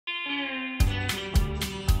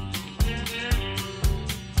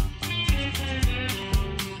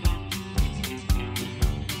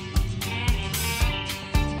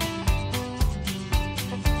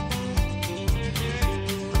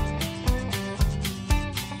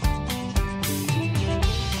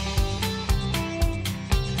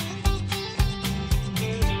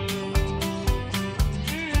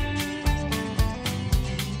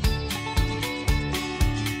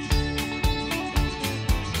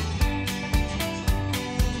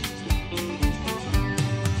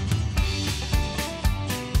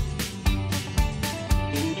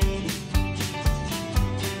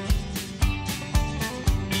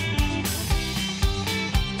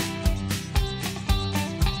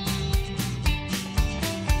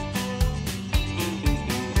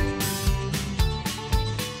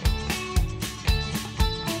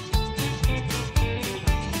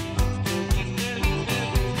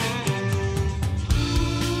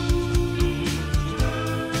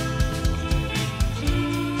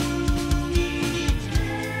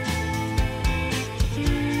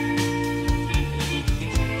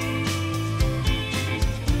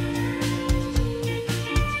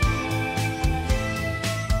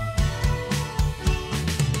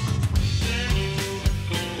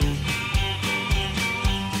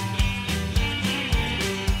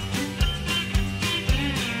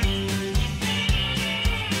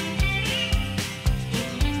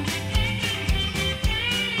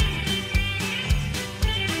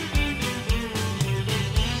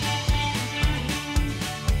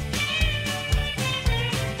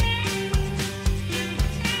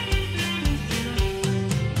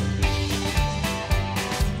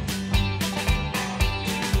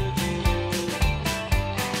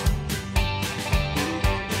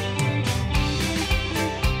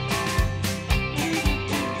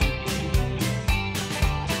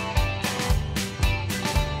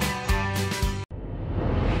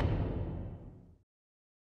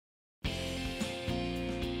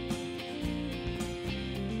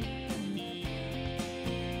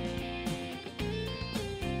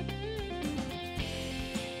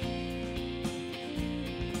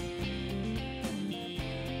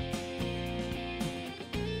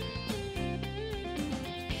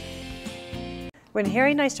When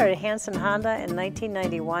Harry and I started Hanson Honda in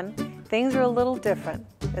 1991, things were a little different.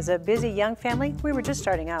 As a busy young family, we were just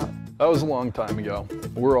starting out. That was a long time ago.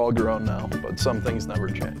 We're all grown now, but some things never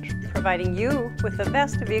change. Providing you with the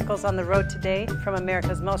best vehicles on the road today from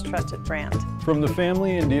America's most trusted brand. From the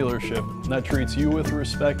family and dealership that treats you with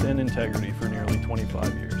respect and integrity for nearly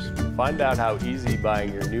 25 years. Find out how easy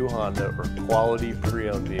buying your new Honda or quality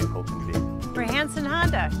pre-owned vehicle can be. We're Hanson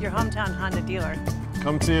Honda, your hometown Honda dealer.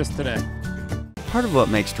 Come see us today. Part of what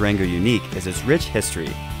makes Durango unique is its rich history,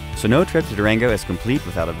 so no trip to Durango is complete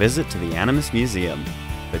without a visit to the Animas Museum.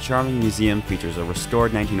 The charming museum features a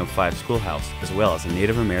restored 1905 schoolhouse as well as a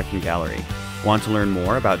Native American gallery. Want to learn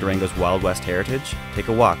more about Durango's Wild West heritage? Take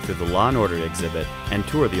a walk through the Law and Order exhibit and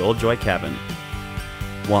tour the Old Joy Cabin.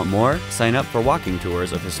 Want more? Sign up for walking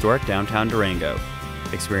tours of historic downtown Durango.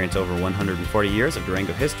 Experience over 140 years of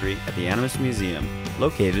Durango history at the Animas Museum,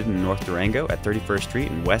 located in North Durango at 31st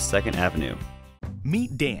Street and West 2nd Avenue.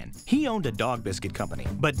 Meet Dan. He owned a dog biscuit company,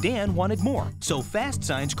 but Dan wanted more. So Fast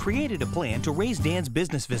Signs created a plan to raise Dan's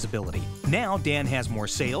business visibility. Now Dan has more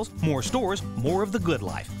sales, more stores, more of the good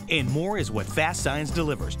life. And more is what Fast Signs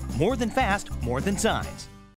delivers. More than fast, more than signs.